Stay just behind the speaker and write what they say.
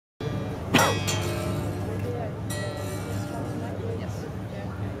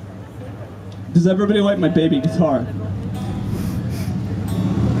Does everybody like my baby guitar?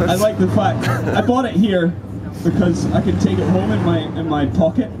 I like the fact I bought it here because I could take it home in my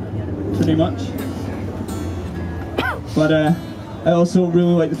pocket, pretty much. But I also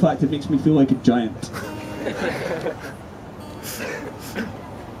really like the fact it makes me feel like a giant.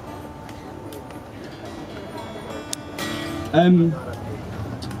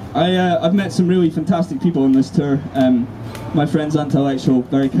 I've met some really fantastic people on this tour. My friends Intellectual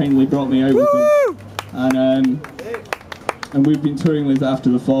very kindly brought me out with them, and we've been touring with After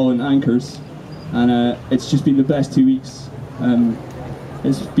the Fall and Anchors, and it's just been the best 2 weeks.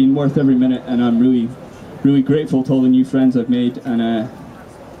 It's been worth every minute, and I'm really grateful to all the new friends I've made and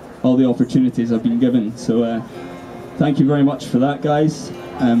all the opportunities I've been given. So thank you very much for that, guys.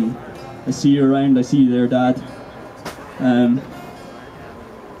 I see you around. I see you there, Dad.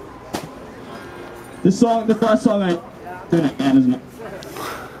 This last song, I'm doing it again, isn't it?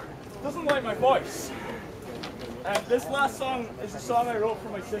 Doesn't like my voice. This last song is a song I wrote for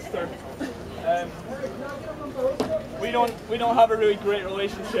my sister. We don't have a really great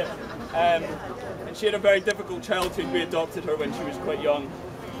relationship, and she had a very difficult childhood. We adopted her when she was quite young,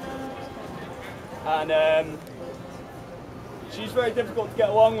 and she's very difficult to get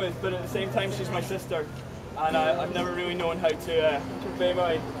along with. But at the same time, she's my sister, and I've never really known how to convey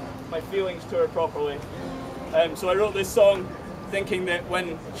my feelings to her properly. So I wrote this song thinking that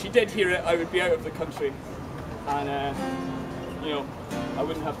when she did hear it, I would be out of the country, and you know, I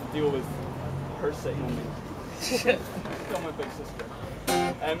wouldn't have to deal with her sitting on me. Still my big sister.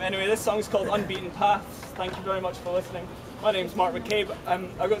 Anyway, this song's called Unbeaten Paths. Thank you very much for listening. My name's Mark McCabe.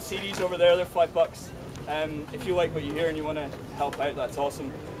 I've got CDs over there, they're $5. If you like what you hear and you want to help out, that's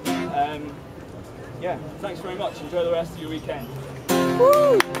awesome. Yeah, thanks very much. Enjoy the rest of your weekend.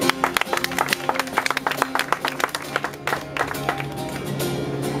 Woo!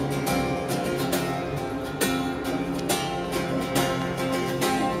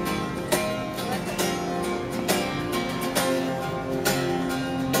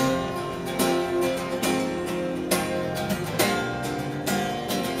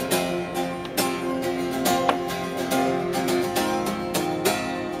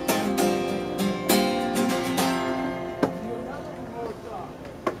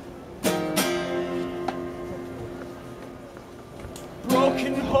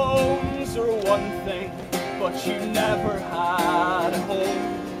 Broken homes are one thing, but you never had a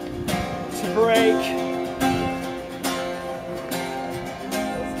home to break.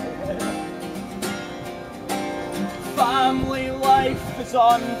 Family life is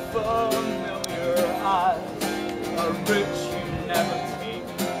unfamiliar as a route you never take.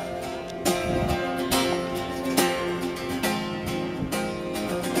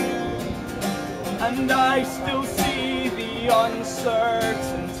 And I still see the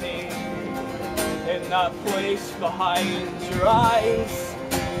uncertainty in that place behind your eyes.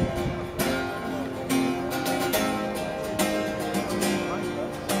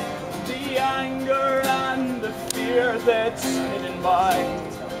 The anger and the fear that's hidden by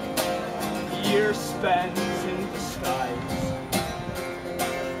years spent in disguise.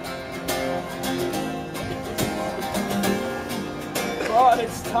 But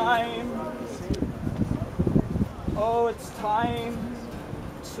it's time. Oh, it's time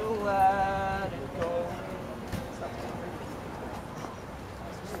to let it go.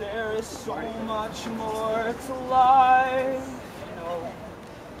 There is so much more to life, you know.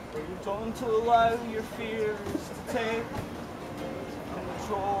 Don't allow your fears to take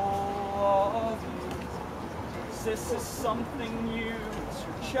control of you. This is something new, it's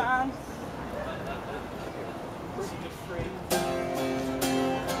your chance to be free.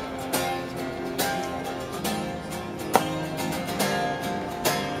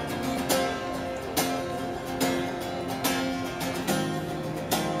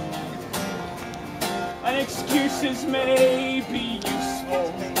 And excuses may be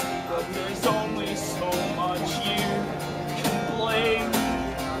useful, but there's only so much you can blame.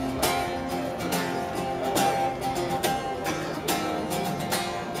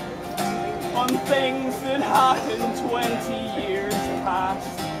 On things that happened 20 years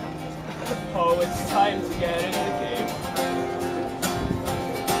past. Oh, it's time to get in the game.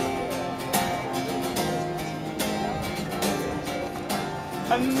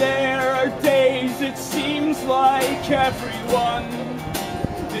 And there are days it seems like everyone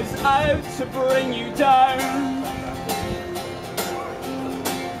is out to bring you down.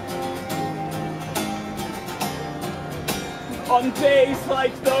 On days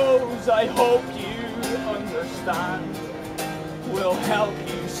like those, I hope you understand, will help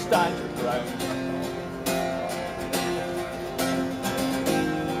you stand your ground.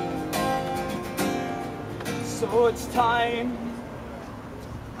 So it's time,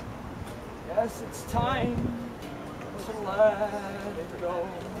 yes, it's time to let it go.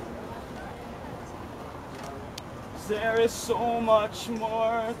 'Cause there is so much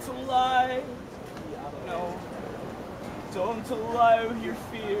more to life. No, don't allow your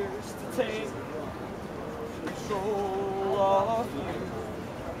fears to take control of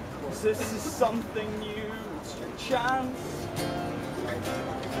you. 'Cause this is something new, it's your chance.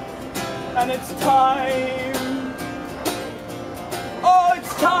 And it's time, oh,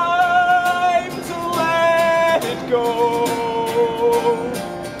 it's time to let it go.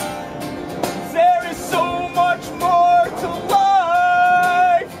 There is so much more to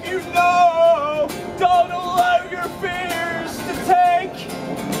life, you know. Don't allow your fears to take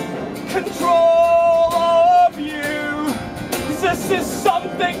control of you. 'Cause this is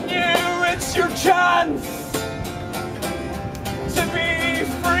something new, it's your chance to be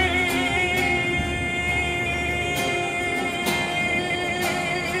free.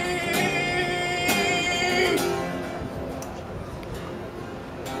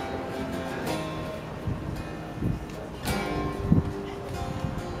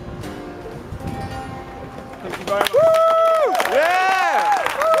 Thank you very much.